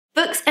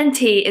Books and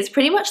tea is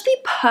pretty much the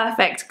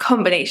perfect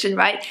combination,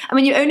 right? I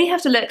mean, you only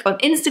have to look on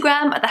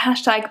Instagram at the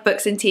hashtag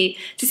books and tea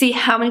to see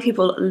how many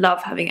people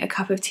love having a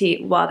cup of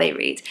tea while they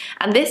read.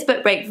 And this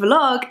book break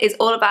vlog is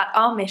all about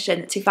our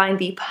mission to find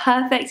the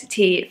perfect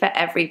tea for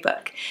every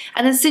book.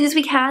 And as soon as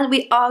we can,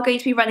 we are going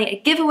to be running a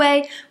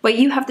giveaway where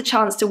you have the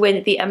chance to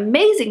win the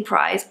amazing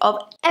prize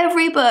of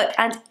every book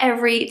and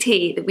every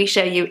tea that we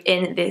show you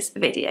in this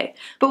video.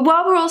 But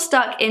while we're all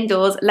stuck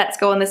indoors, let's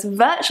go on this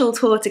virtual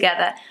tour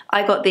together.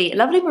 I got the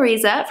lovely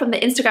Marisa from the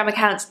Instagram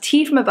account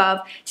Tea From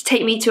Above to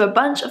take me to a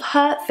bunch of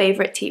her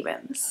favourite tea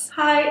rooms.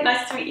 Hi,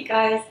 nice to meet you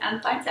guys,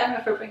 and thanks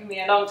Emma for bringing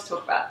me along to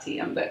talk about tea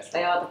and books.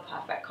 They are the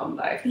perfect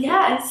combo. Yeah,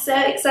 I'm so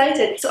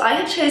excited. So I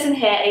have chosen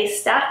here a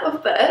stack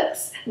of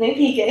books, no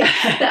peeking,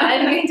 that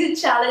I'm going to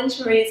challenge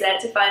Marisa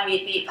to find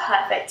me the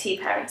perfect tea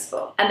pairings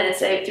for. And then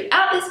so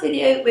throughout this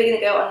video, we're going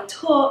to go on a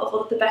tour of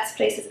all of the best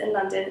places in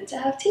London to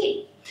have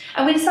tea.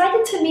 And we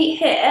decided to meet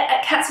here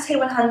at Catswood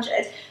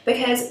 100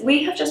 because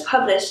we have just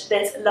published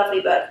this lovely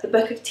book, The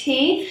Book of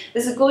Tea.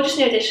 This is a gorgeous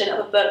new edition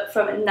of a book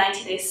from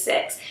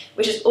 1906,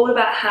 which is all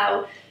about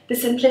how the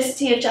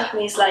simplicity of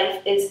Japanese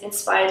life is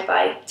inspired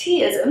by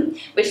teaism,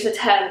 which is a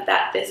term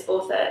that this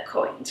author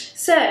coined.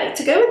 So,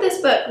 to go with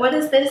this book, what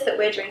is this that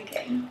we're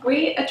drinking?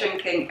 We are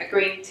drinking a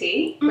green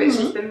tea, which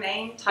is the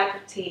main type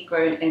of tea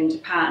grown in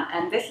Japan,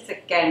 and this is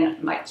again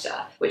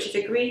matcha, which is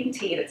a green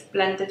tea that's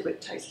blended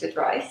with toasted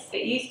rice.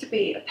 It used to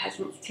be a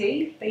peasant's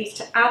tea. They used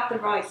to add the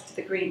rice to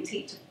the green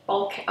tea to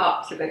bulk it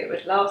up so that it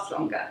would last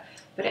longer.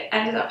 But it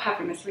ended up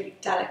having this really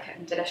delicate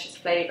and delicious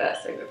flavour,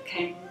 so it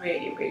became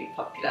really, really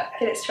popular.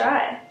 Let's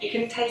try. You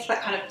can taste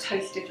that kind of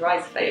toasted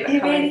rice flavour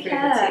You coming really through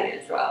can. the tea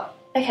as well.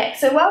 Okay,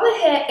 so while we're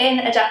here in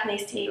a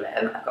Japanese tea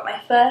room, I've got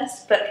my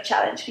first book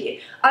challenge for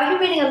you. I've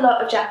been reading a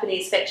lot of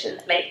Japanese fiction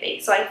lately,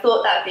 so I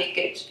thought that would be a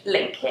good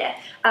link here.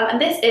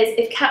 And this is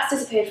If Cats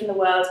Disappeared from the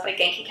World by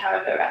Genki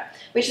Kawamura,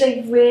 which is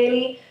a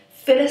really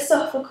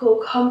philosophical,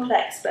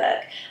 complex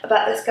book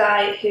about this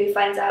guy who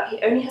finds out he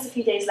only has a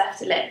few days left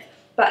to live,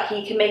 but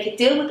he can make a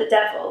deal with the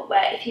devil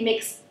where if he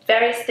makes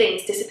various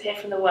things disappear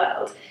from the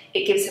world,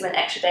 it gives him an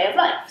extra day of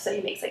life. So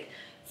he makes like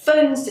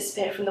phones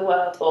disappear from the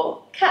world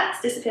or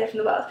cats disappear from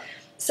the world.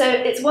 So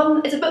it's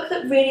a book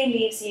that really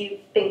leaves you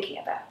thinking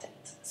about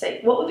it. So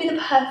what would be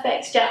the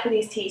perfect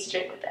Japanese tea to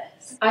drink with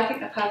this? I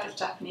think the perfect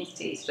Japanese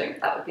tea to drink,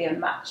 that would be a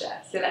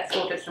matcha. So let's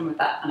order some of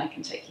that and I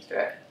can take you through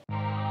it.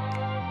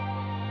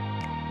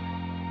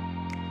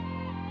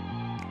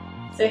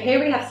 So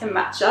here we have some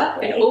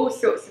matcha in all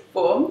sorts of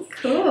forms.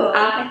 Cool. And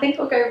I think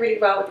it'll go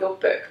really well with your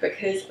book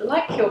because,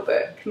 like your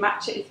book,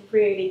 matcha is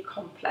really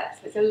complex.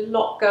 There's a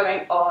lot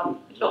going on,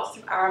 lots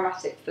of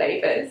aromatic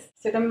flavours.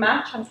 So the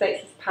ma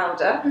translates as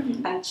powder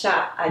and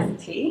cha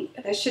as tea.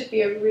 There should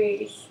be a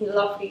really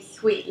lovely,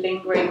 sweet,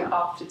 lingering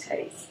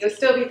aftertaste. You'll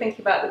still be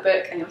thinking about the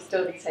book and you'll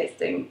still be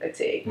tasting the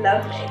tea.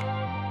 Lovely.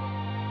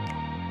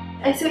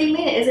 I see what you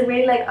mean, it is a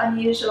really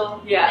unusual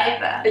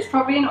flavour. It's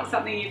probably not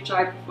something you've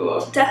tried before.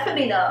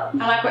 Definitely not.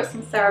 And I've got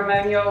some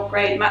ceremonial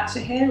grade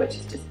matcha here, which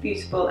is just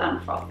beautiful and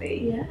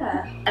frothy.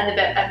 Yeah. And the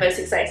bit I'm most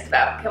excited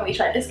about, can we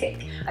try this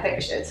cake? I think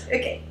we should.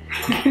 Okay.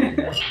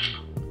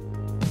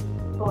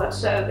 Oh, that's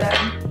so good.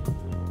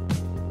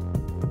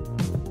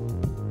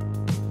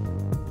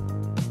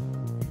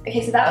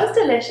 Okay, so that was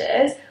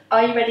delicious.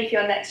 Are you ready for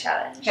your next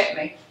challenge? Hit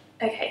me.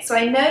 Okay, so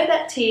I know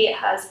that tea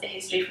has a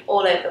history from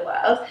all over the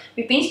world.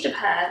 We've been to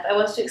Japan, but I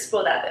wanted to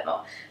explore that a bit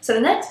more. So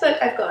the next book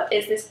I've got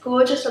is this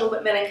gorgeous little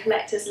Macmillan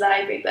Collector's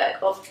Library book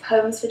of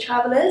Poems for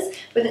Travellers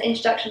with an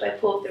introduction by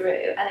Paul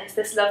Theroux, and it's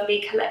this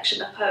lovely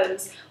collection of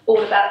poems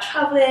all about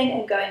travelling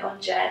and going on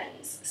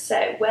journeys.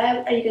 So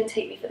where are you going to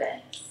take me for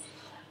this?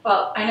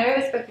 Well, I know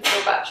this book is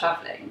all about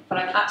travelling, but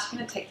I'm actually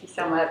going to take you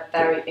somewhere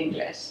very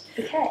English.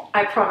 Okay.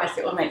 I promise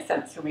it will make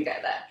sense when we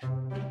get there.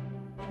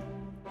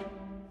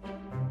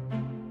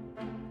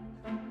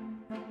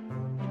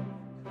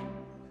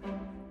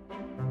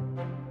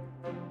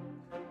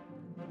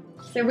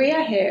 So we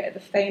are here at the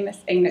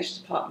famous English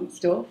department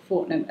store,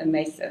 Fortnum and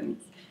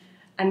Mason's,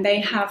 and they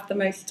have the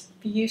most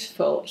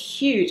beautiful,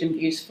 huge and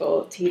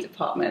beautiful tea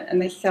department,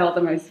 and they sell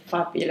the most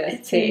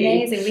fabulous tea.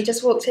 It's amazing. We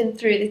just walked in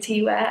through the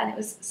teaware and it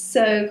was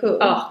so cool.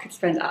 Oh, I could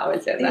spend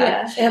hours in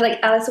there. Yeah, they had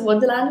Alice in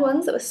Wonderland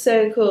ones that were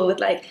so cool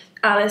with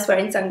Alice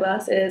wearing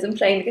sunglasses and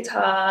playing the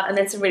guitar, and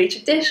then some really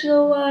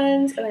traditional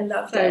ones, and I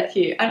loved it. So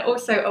cute. And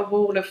also a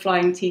wall of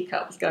flying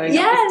teacups going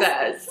up the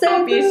stairs. So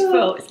How beautiful.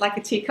 Cool. It's like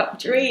a teacup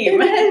dream.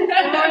 We're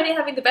already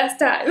having the best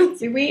time.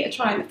 So we are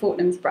trying the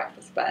Fortnum's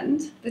breakfast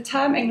blend. The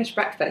term English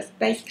breakfast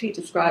basically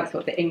describes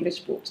what the English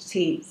brought to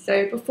tea.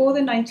 So before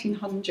the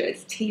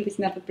 1900s, tea was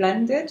never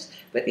blended,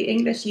 but the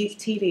English used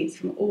tea leaves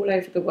from all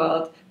over the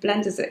world,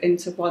 blended it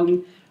into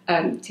one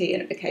tea,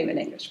 and it became an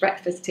English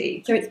breakfast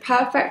tea. So it's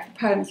perfect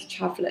for poems for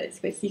travellers,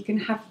 because you can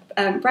have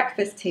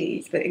breakfast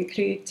teas that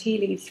include tea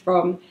leaves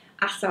from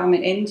Assam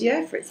in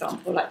India, for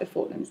example, like the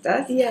Fortnums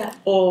does, Yeah.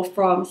 or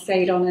from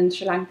Ceylon in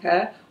Sri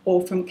Lanka,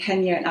 or from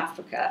Kenya in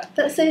Africa.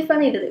 That's so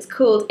funny that it's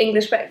called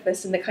English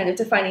breakfast, and the kind of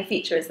defining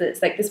feature is that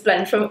it's like this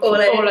blend from all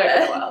over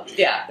the world.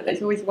 Yeah, but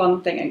there's always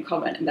one thing in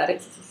common, and that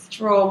it's a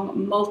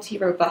strong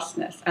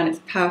multi-robustness, and it's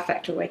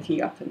perfect for waking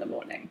you up in the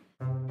morning.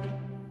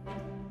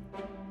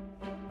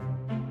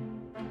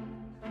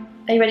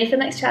 Are you ready for the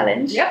next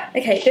challenge? Yeah.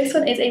 Okay, this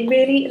one is a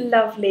really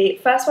lovely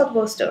First World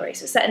War story.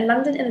 So it's set in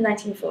London in the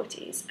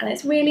 1940s, and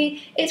it's really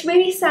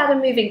sad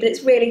and moving, but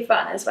it's really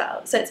fun as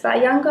well. So it's about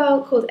a young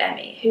girl called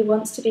Emmy who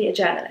wants to be a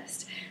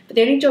journalist, but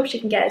the only job she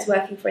can get is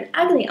working for an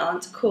agony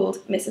aunt called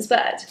Mrs.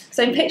 Bird.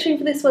 So I'm picturing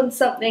for this one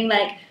something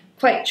like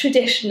quite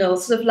traditional,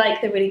 sort of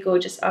like the really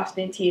gorgeous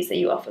afternoon teas that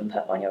you often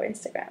put on your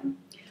Instagram.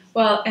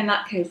 Well, in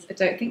that case, I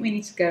don't think we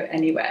need to go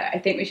anywhere. I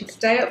think we should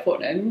stay at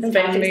Fortnums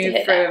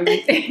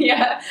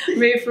and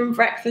move from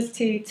breakfast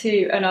tea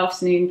to an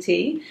afternoon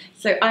tea.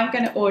 So I'm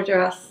going to order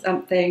us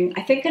something.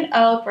 I think an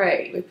Earl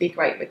Grey would be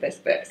great with this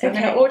book. So I'm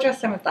going to order us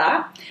some of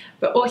that,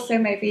 but also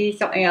maybe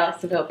something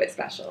else a little bit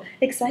special.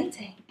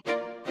 Exciting.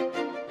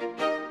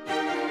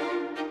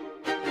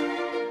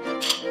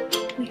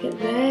 Look at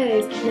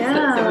those. Yeah.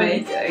 That's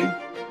amazing.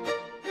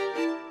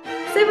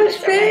 So much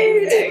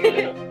food.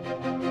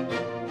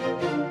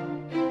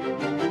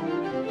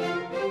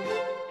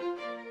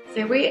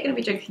 So we're going to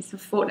be drinking some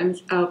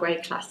Fortnum's Earl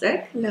Grey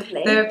Classic.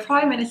 Lovely. The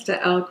Prime Minister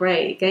Earl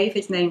Grey gave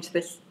his name to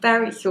this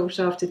very sought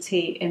after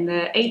tea in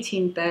the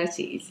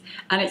 1830s,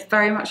 and it's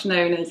very much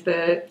known as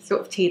the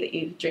sort of tea that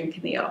you drink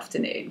in the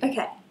afternoon.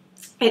 Okay.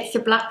 It's a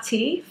black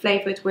tea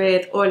flavoured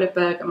with oil of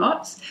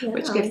bergamot,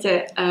 which gives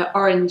it an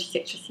orange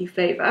citrusy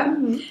flavour.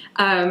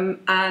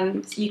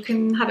 And you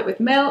can have it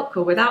with milk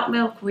or without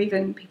milk, or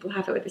even people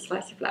have it with a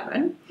slice of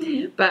lemon.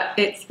 But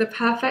it's the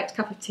perfect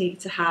cup of tea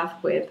to have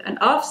with an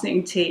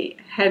afternoon tea,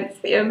 hence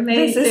the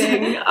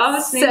amazing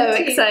afternoon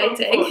tea. So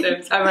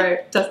exciting. I know,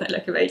 doesn't it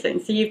look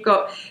amazing? So you've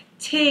got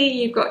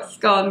tea, you've got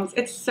scones.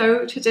 It's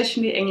so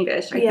traditionally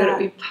English. I thought it'd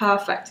be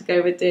perfect to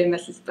go with Dear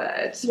Mrs.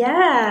 Bird.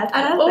 Yeah, perfect.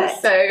 And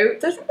also,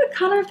 doesn't the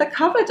colour of the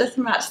cover just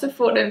match the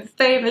Fortnum's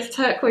famous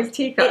turquoise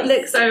teacup? It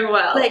looks so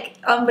well. Like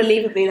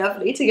unbelievably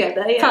lovely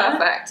together. Yeah.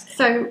 Perfect.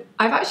 So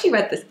I've actually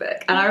read this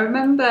book, and I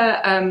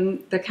remember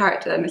the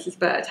character, Mrs.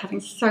 Bird,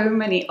 having so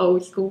many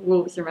old school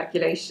rules and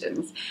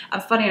regulations.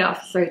 And funny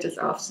enough, so does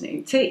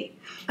afternoon tea.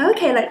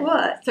 Okay, like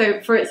what?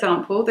 So, for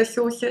example, the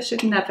saucer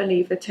should never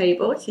leave the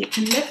table, so you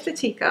can lift the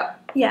teacup,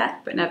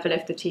 but never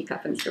lift the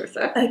teacup and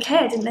saucer. Okay,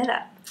 I didn't know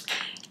that.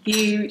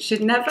 You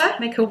should never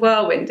make a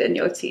whirlwind in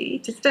your tea.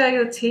 To stir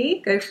your tea,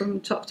 go from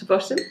top to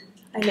bottom.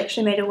 I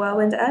literally made a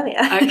whirlwind earlier.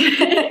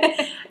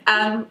 Okay.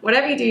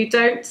 Whatever you do,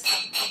 don't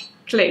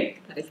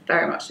clink. That is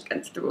very much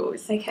against the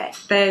rules. Okay.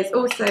 There's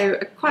also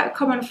quite a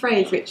common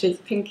phrase, which is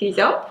pinkies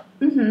up.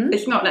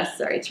 It's not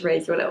necessary to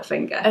raise your little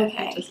finger.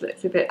 Okay. It just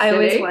looks a bit silly. I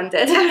always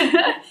wondered.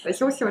 There's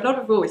also a lot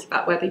of rules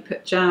about whether you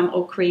put jam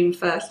or cream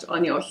first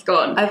on your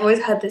scone. I've always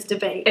had this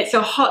debate. It's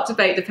a hot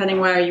debate depending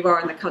where you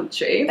are in the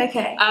country.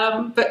 Okay.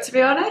 But to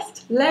be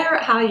honest, layer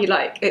it how you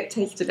like. It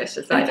tastes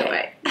delicious either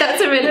way. That's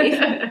a relief.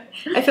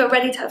 I feel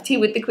ready to have tea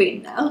with the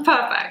Queen now.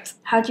 Perfect.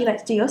 How do you like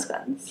to do your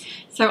scones?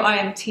 So I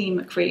am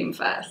team cream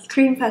first.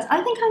 Cream first.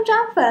 I think I'm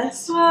jam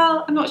first.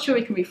 Well, I'm not sure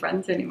we can be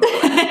friends anymore.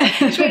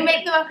 Should we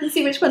make them up and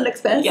see which one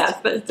looks best? Yes,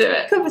 let's do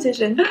it.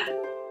 Competition.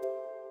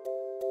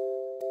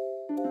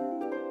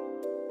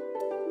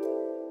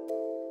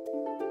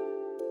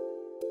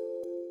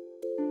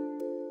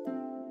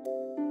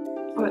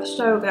 Oh, it's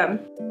so good.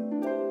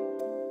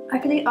 I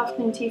could eat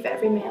afternoon tea for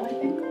every meal, I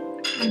think.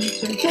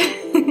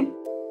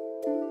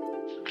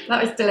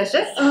 That was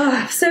delicious. Oh,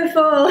 I'm so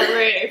full.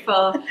 Really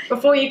full.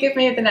 Before you give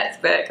me the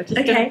next book, I'm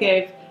just going to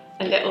give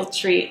a little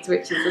treat,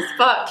 which is a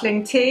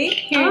sparkling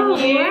tea.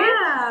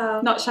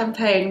 Wow. Not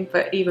champagne,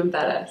 but even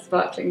better,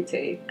 sparkling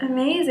tea.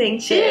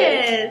 Amazing.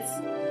 Cheers.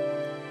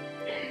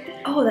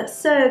 Oh, that's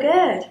so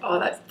good. Oh,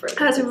 that's brilliant.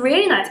 That's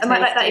really nice. I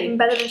might like that even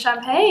better than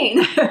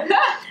champagne.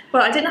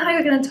 Well, I didn't know how you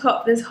were going to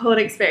top this whole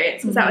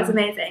experience, because that was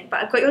amazing.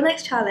 But I've got your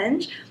next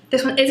challenge.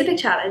 This one is a big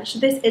challenge.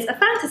 This is a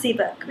fantasy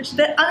book, which is a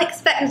bit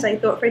unexpected, I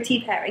thought, for a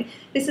tea pairing.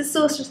 This is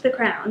Sorceress of the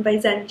Crown by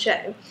Zen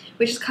Cho,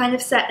 which is kind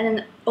of set in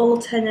an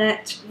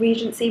alternate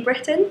Regency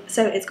Britain.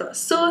 So it's got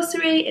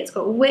sorcery, it's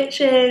got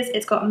witches,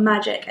 it's got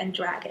magic and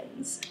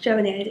dragons. Do you have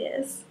any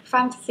ideas?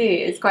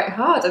 Fantasy is quite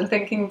hard. I'm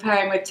thinking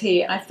pairing with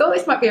tea, and I thought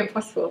this might be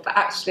impossible, but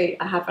actually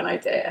I have an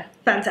idea.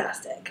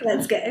 Fantastic.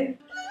 Let's go.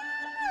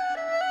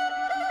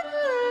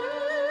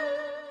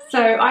 So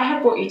I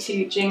have brought you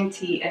to Jing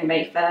Tea in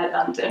Mayfair,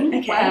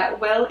 London, where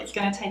Will is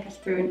going to take us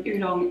through an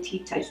oolong tea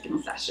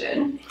tasting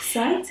session.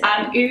 Exciting.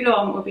 And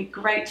oolong will be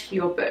great for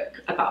your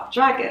book about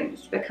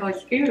dragons,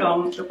 because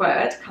oolong, the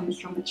word, comes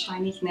from the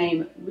Chinese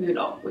name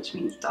Wulong, which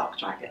means dark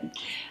dragon.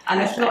 And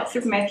there's lots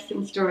of myths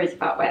and stories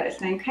about where this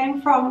name came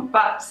from,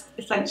 but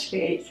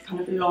essentially it's kind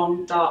of a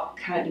long, dark,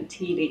 curly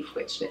tea leaf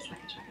which looks like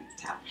a dragon's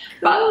tail.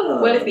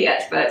 But Will is the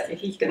expert, so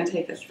he's going to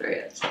take us through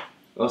it.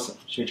 Awesome.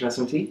 Should we try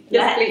some tea?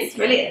 Yes, please.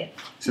 Brilliant.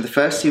 So the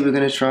first tea we're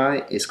going to try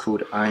is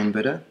called Iron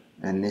Buddha.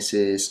 and this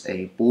is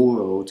a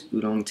boiled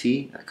oolong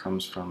tea that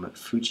comes from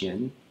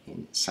Fujian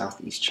in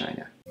southeast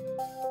China.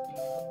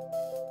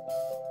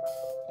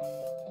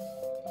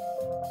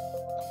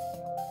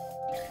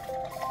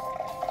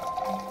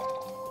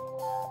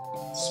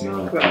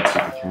 Smell like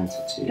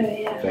decanter tea. Oh,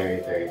 yeah.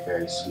 Very, very,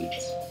 very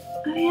sweet.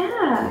 Oh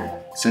yeah.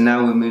 So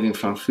now we're moving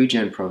from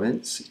Fujian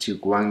province to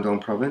Guangdong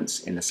province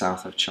in the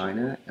south of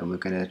China, and we're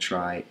going to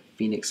try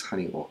Phoenix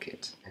honey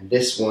orchid. And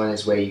this one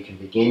is where you can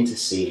begin to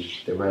see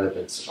the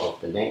relevance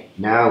of the name.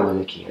 Now we're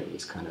looking at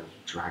these kind of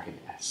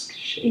dragon-esque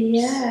shapes.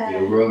 Yeah. The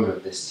aroma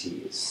of this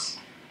tea is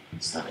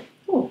stunning.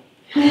 Oh.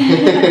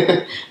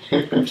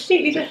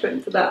 Completely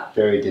different to that.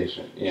 Very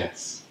different,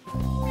 yes.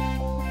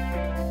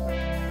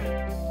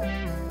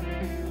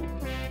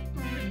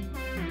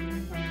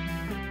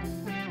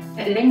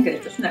 It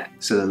lingers, doesn't it?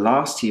 So the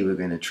last tea we're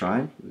going to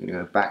try, we're going to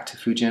go back to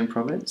Fujian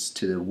province,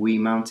 to the Hui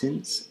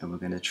mountains, and we're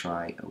going to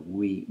try a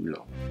Hui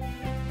oolong.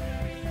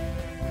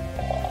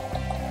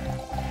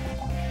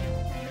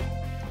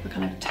 The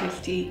kind of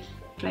toasty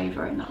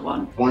flavour in that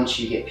one. Once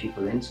you get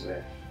people into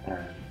it,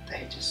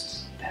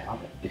 they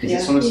love it. Because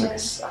it's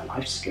almost like a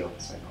life skill.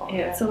 It's like, oh,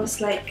 It's almost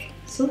like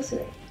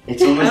sorcery.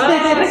 It's almost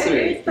like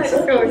sorcery. It's like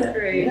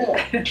sorcery.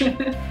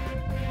 Yeah.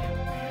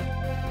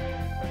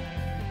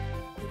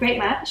 Great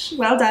match.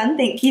 Well done.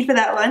 Thank you for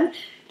that one.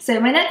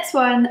 So my next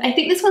one, I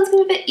think this one's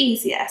going to be a bit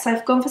easier. So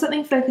I've gone for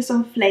something focused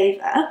on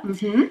flavour.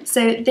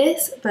 So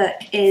this book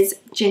is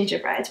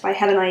Gingerbread by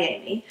Helen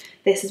Iommi.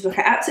 This is a book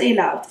I absolutely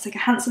loved. It's like a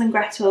Hansel and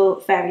Gretel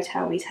fairy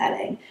tale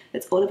retelling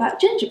that's all about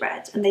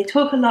gingerbread. And they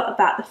talk a lot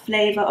about the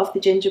flavour of the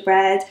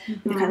gingerbread,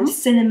 with kind of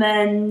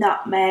cinnamon,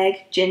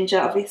 nutmeg, ginger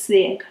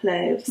obviously, and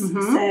cloves.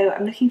 So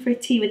I'm looking for a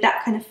tea with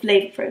that kind of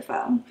flavour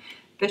profile.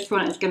 This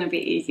one is going to be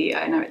easy.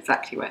 I know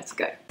exactly where to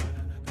go.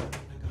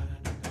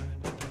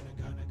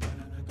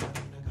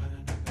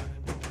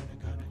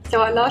 So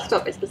our last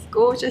stop is this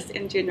gorgeous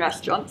Indian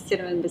restaurant,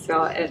 Cinnamon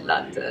Bazaar in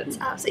London. It's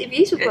absolutely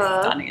beautiful.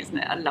 It's stunning, isn't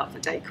it? I love the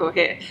decor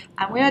here.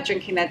 And we are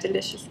drinking their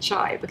delicious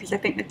chai because I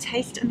think the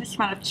taste and the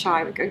smell of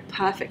chai would go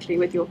perfectly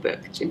with your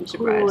book,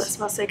 Gingerbread. Oh, it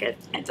smells so good.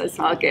 It does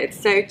smell good.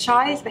 So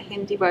chai is the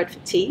Hindi word for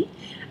tea,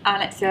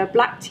 and it's a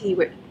black tea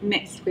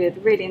mixed with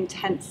really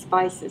intense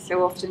spices,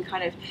 so often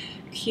kind of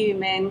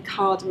cumin,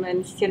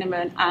 cardamom,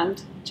 cinnamon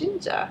and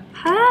ginger.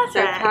 Perfect.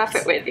 So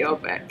perfect with your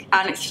book.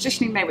 And it's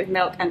traditionally made with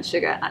milk and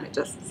sugar, and it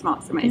just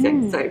smells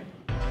amazing. So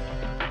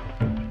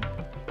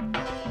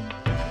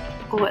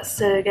oh, it's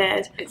so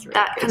good. It's really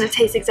that good. kind of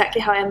tastes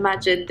exactly how I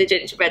imagined the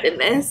gingerbread in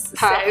this.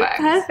 Perfect.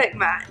 So perfect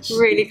match.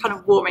 Really kind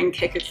of warming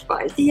kick of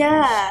spice.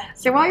 Yeah.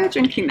 So while you're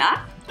drinking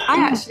that, I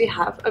actually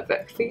have a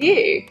book for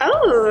you.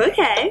 Oh,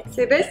 okay.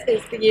 So this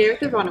is The Year of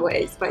the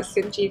Runaways by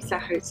Sanjeev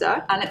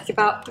Sahota, and it's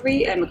about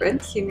 3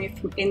 immigrants who moved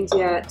from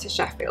India to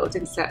Sheffield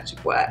in search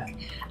of work,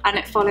 and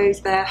it follows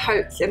their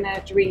hopes and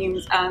their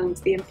dreams and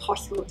the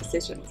impossible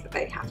decisions that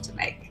they have to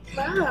make.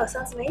 Wow,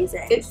 sounds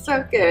amazing. It's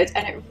so good,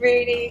 and it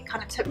really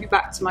kind of took me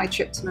back to my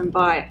trip to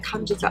Mumbai. It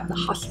conjures up the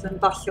hustle and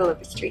bustle of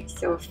the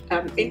streets of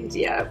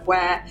India,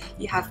 where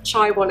you have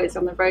chai wallahs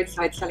on the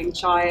roadside selling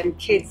chai and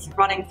kids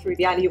running through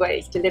the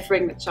alleyways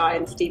delivering the chai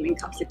and steaming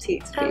cups of tea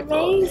to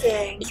people.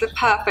 Amazing. It's a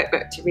perfect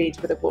book to read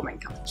with a warming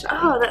cup of chai.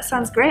 Oh, that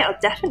sounds great. I'll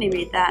definitely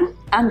read that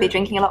and be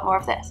drinking a lot more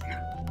of this.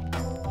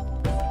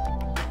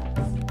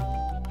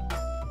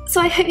 So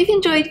I hope you've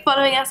enjoyed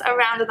following us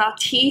around on our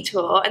tea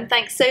tour, and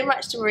thanks so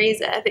much to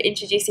Marisa for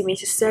introducing me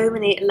to so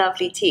many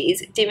lovely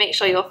teas. Do make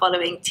sure you're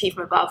following Tea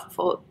From Above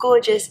for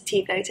gorgeous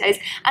tea photos,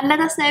 and let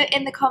us know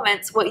in the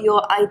comments what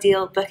your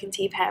ideal book and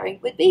tea pairing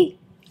would be.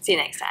 See you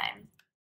next time.